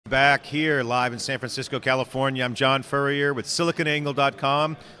Back here live in San Francisco, California. I'm John Furrier with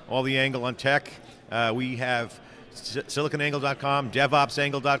siliconangle.com, all the angle on tech. We have siliconangle.com,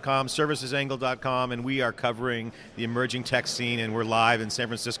 devopsangle.com, servicesangle.com, and we are covering the emerging tech scene, and we're live in San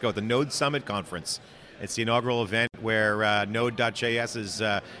Francisco at the Node Summit Conference. It's the inaugural event where Node.js is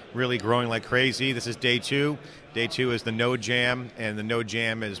really growing like crazy. This is day two. Day two is the Node Jam, and the Node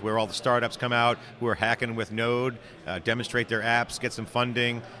Jam is where all the startups come out who are hacking with Node, demonstrate their apps, get some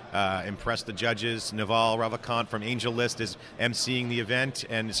funding, impress the judges. Naval Ravikant from AngelList is emceeing the event,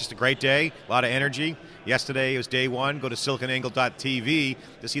 and it's just a great day, a lot of energy. Yesterday was day one. Go to siliconangle.tv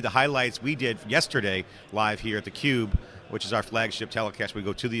to see the highlights we did yesterday live here at theCUBE, which is our flagship telecast. We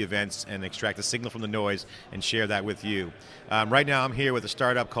go to the events and extract the signal from the noise and share that with you. Right now I'm here with a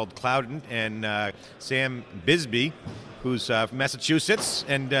startup called Cloudant and Sam Bisbee, who's from Massachusetts,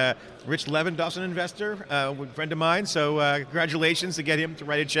 and Rich Levin, an investor, a friend of mine, so congratulations to get him to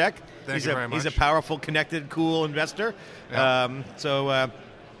write a check. Thank you very much. He's a powerful, connected, cool investor. Yeah.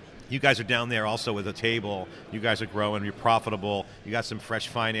 You guys are down there also with a table. You guys are growing, you're profitable, you got some fresh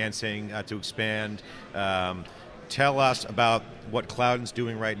financing to expand. Tell us about what Cloudant's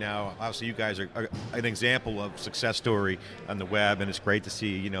doing right now. Obviously, you guys are an example of success story on the web, and it's great to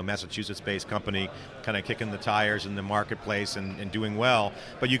see, Massachusetts-based company kind of kicking the tires in the marketplace and doing well.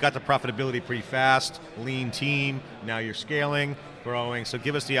 But you got the profitability pretty fast, lean team. Now you're scaling, growing. So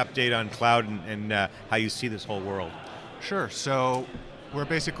give us the update on Cloudant and how you see this whole world. Sure. So we're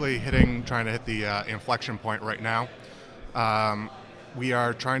basically trying to hit the inflection point right now. We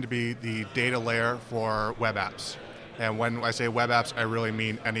are trying to be the data layer for web apps. And when I say web apps, I really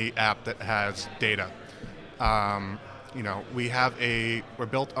mean any app that has data. We're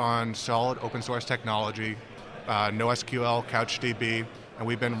built on solid open source technology, NoSQL, CouchDB, and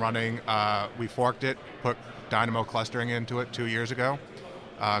we've been running, we forked it, put Dynamo clustering into it 2 years ago.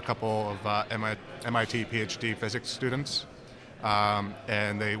 A couple of MIT PhD physics students.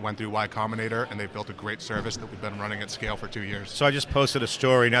 And they went through Y Combinator, and they built a great service that we've been running at scale for 2 years. So I just posted a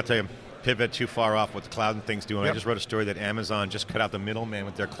story, not to pivot too far off what the Cloudant thing's doing. Yep. I just wrote a story that Amazon just cut out the middleman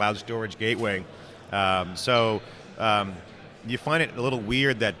with their cloud storage gateway. You find it a little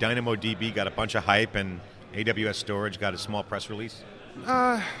weird that DynamoDB got a bunch of hype and AWS storage got a small press release?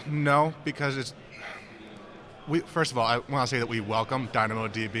 No, because first of all, I want to say that we welcome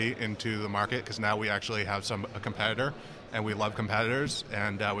DynamoDB into the market because now we actually have a competitor. And we love competitors,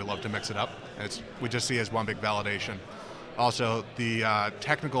 and we love to mix it up. We just see it as one big validation. Also, the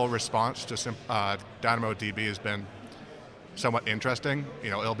technical response to DynamoDB has been somewhat interesting.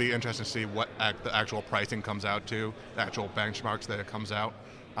 It'll be interesting to see what the actual pricing comes out to, the actual benchmarks that it comes out.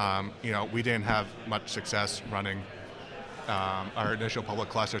 We didn't have much success running our initial public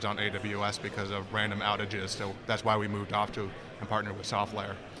clusters on AWS because of random outages, so that's why we moved off to and partnered with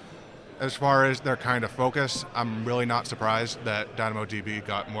SoftLayer. As far as their kind of focus, I'm really not surprised that DynamoDB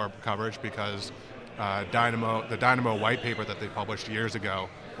got more coverage because the Dynamo white paper that they published years ago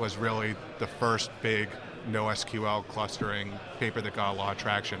was really the first big NoSQL clustering paper that got a lot of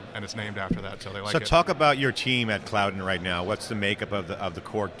traction, and it's named after that, so they like it. So talk about your team at Cloudant right now. What's the makeup of the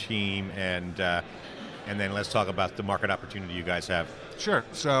core team, and then let's talk about the market opportunity you guys have. Sure.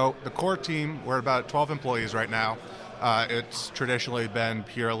 So the core team, we're about 12 employees right now. It's traditionally been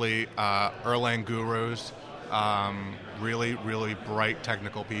purely Erlang gurus, really, really bright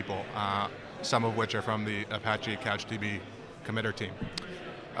technical people, some of which are from the Apache CouchDB committer team.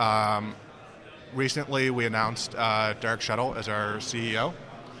 Recently, we announced Derek Shuttle as our CEO,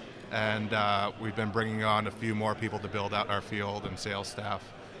 and we've been bringing on a few more people to build out our field and sales staff,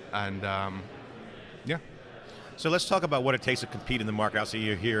 and yeah. So let's talk about what it takes to compete in the market. Obviously,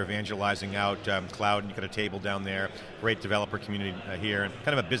 you're here evangelizing out Cloud, and you've got a table down there, great developer community here, and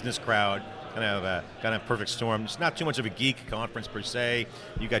kind of a business crowd, kind of perfect storm. It's not too much of a geek conference per se.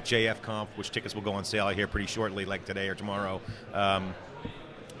 You got JF Conf, which tickets will go on sale here pretty shortly, like today or tomorrow.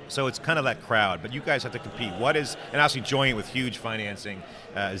 So it's kind of that crowd, but you guys have to compete. And obviously joining it with huge financing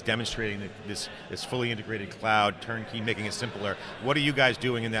is demonstrating this fully integrated cloud, turnkey, making it simpler. What are you guys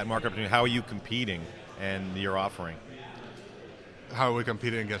doing in that market opportunity? How are you competing and your offering? How are we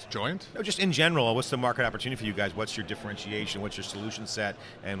competing against Joint? No, just in general, what's the market opportunity for you guys? What's your differentiation? What's your solution set?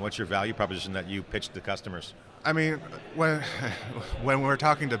 And what's your value proposition that you pitch to customers? I mean, when we're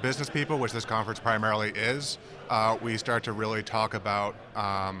talking to business people, which this conference primarily is, we start to really talk about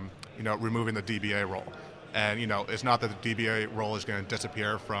removing the DBA role. And it's not that the DBA role is going to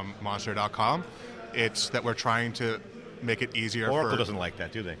disappear from Monster.com. It's that we're trying to make it easier. Oracle doesn't like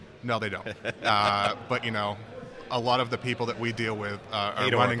that, do they? No, they don't. But a lot of the people that we deal with are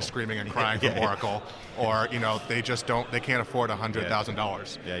Hate running, Oracle. screaming, and crying from Oracle, or they can't afford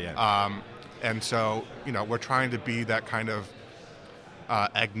 $100,000. And so we're trying to be that kind of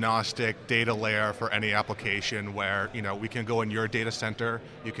agnostic data layer for any application where we can go in your data center,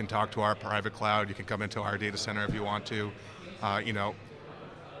 you can talk to our private cloud, you can come into our data center if you want to.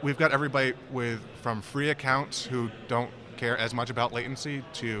 We've got everybody from free accounts who don't care as much about latency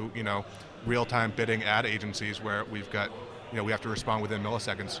to real-time bidding ad agencies where we've got we have to respond within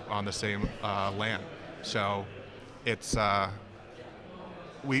milliseconds on the same LAN. So it's Are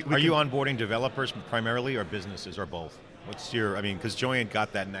you onboarding developers primarily or businesses or both? What's your, because Joyent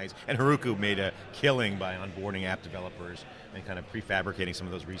got that nice, and Heroku made a killing by onboarding app developers and kind of prefabricating some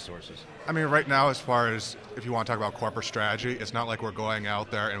of those resources. Right now, as far as if you want to talk about corporate strategy, it's not like we're going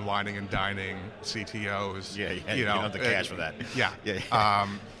out there and whining and dining CTOs. You don't have the cash for that.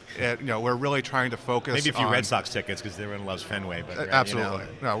 We're really trying to focus. Maybe a few Red Sox tickets because everyone loves Fenway. But absolutely,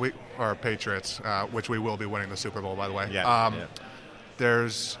 no, we are Patriots, which we will be winning the Super Bowl, by the way.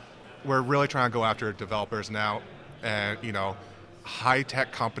 We're really trying to go after developers now, and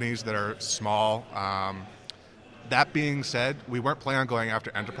high-tech companies that are small. That being said, we weren't planning on going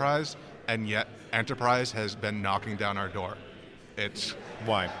after enterprise, and yet enterprise has been knocking down our door.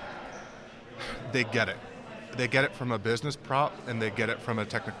 Why? They get it. They get it from a business prop, and they get it from a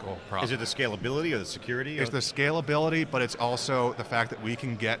technical prop. Is it the scalability or the security? It's the scalability, but it's also the fact that we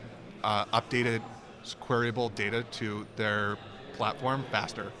can get updated, queryable data to their platform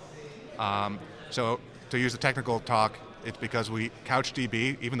faster. So to use the technical talk, it's because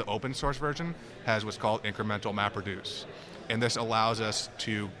CouchDB, even the open source version, has what's called incremental MapReduce. And this allows us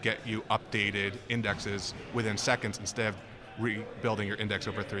to get you updated indexes within seconds instead of rebuilding your index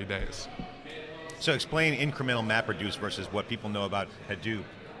over 3 days. So explain incremental MapReduce versus what people know about Hadoop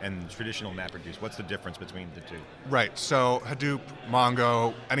and traditional MapReduce. What's the difference between the two? Right, so Hadoop,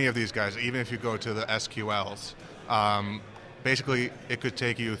 Mongo, any of these guys, even if you go to the SQLs, basically it could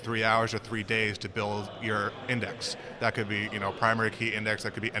take you 3 hours or 3 days to build your index. That could be primary key index,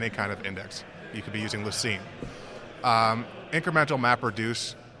 that could be any kind of index. You could be using Lucene. Incremental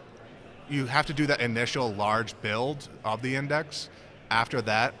MapReduce, you have to do that initial large build of the index. After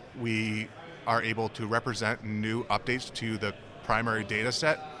that, we are able to represent new updates to the primary data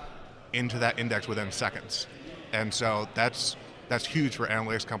set into that index within seconds. And so that's huge for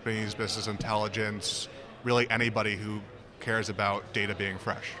analytics companies, business intelligence, really anybody who cares about data being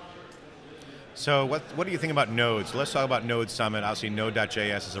fresh. So what do you think about nodes? Let's talk about Node Summit. Obviously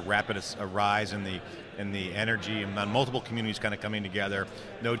Node.js is a rapid rise in the energy and multiple communities kind of coming together.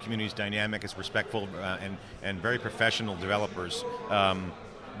 Node community is dynamic, it's respectful, and very professional developers.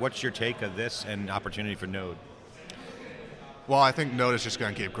 What's your take of this and opportunity for Node? Well, I think Node is just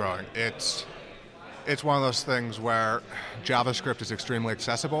going to keep growing. It's one of those things where JavaScript is extremely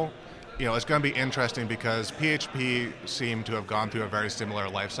accessible. It's going to be interesting because PHP seemed to have gone through a very similar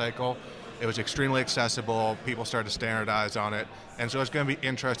life cycle. It was extremely accessible, people started to standardize on it, and so it's going to be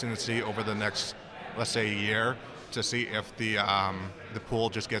interesting to see over the next, let's say, year, to see if the pool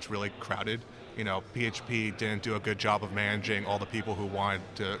just gets really crowded. PHP didn't do a good job of managing all the people who wanted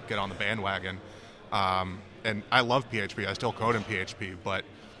to get on the bandwagon. And I love PHP, I still code in PHP, but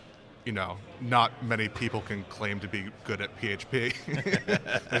not many people can claim to be good at PHP.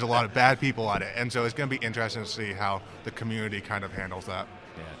 There's a lot of bad people at it, and so it's going to be interesting to see how the community kind of handles that.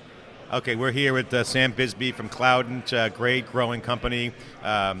 Yeah. Okay, we're here with Sam Bisbee from Cloudant, great growing company,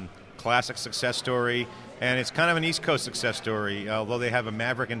 classic success story, and it's kind of an East Coast success story, although they have a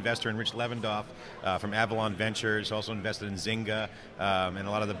maverick investor in Rich Levendoff from Avalon Ventures, also invested in Zynga, and a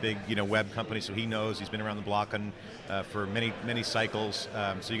lot of the big web companies, so he knows, he's been around the block for many cycles,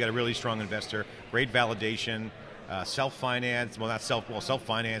 so you got a really strong investor, great validation, self-finance,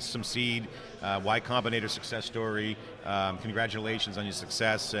 self-finance, some seed, Y Combinator success story, congratulations on your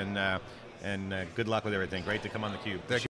success, and good luck with everything, great to come on theCUBE.